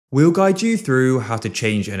We'll guide you through how to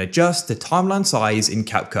change and adjust the timeline size in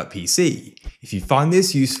CapCut PC. If you find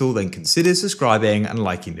this useful, then consider subscribing and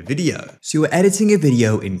liking the video. So you're editing a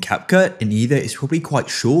video in CapCut and either it's probably quite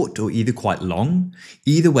short or either quite long.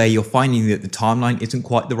 Either way, you're finding that the timeline isn't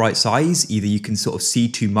quite the right size. Either you can sort of see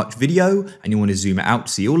too much video and you want to zoom it out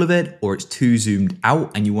to see all of it, or it's too zoomed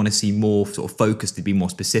out and you want to see more sort of focus to be more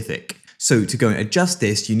specific. So to go and adjust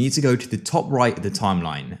this, you need to go to the top right of the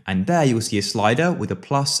timeline, and there you'll see a slider with a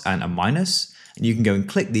plus and a minus, and you can go and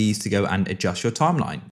click these to go and adjust your timeline.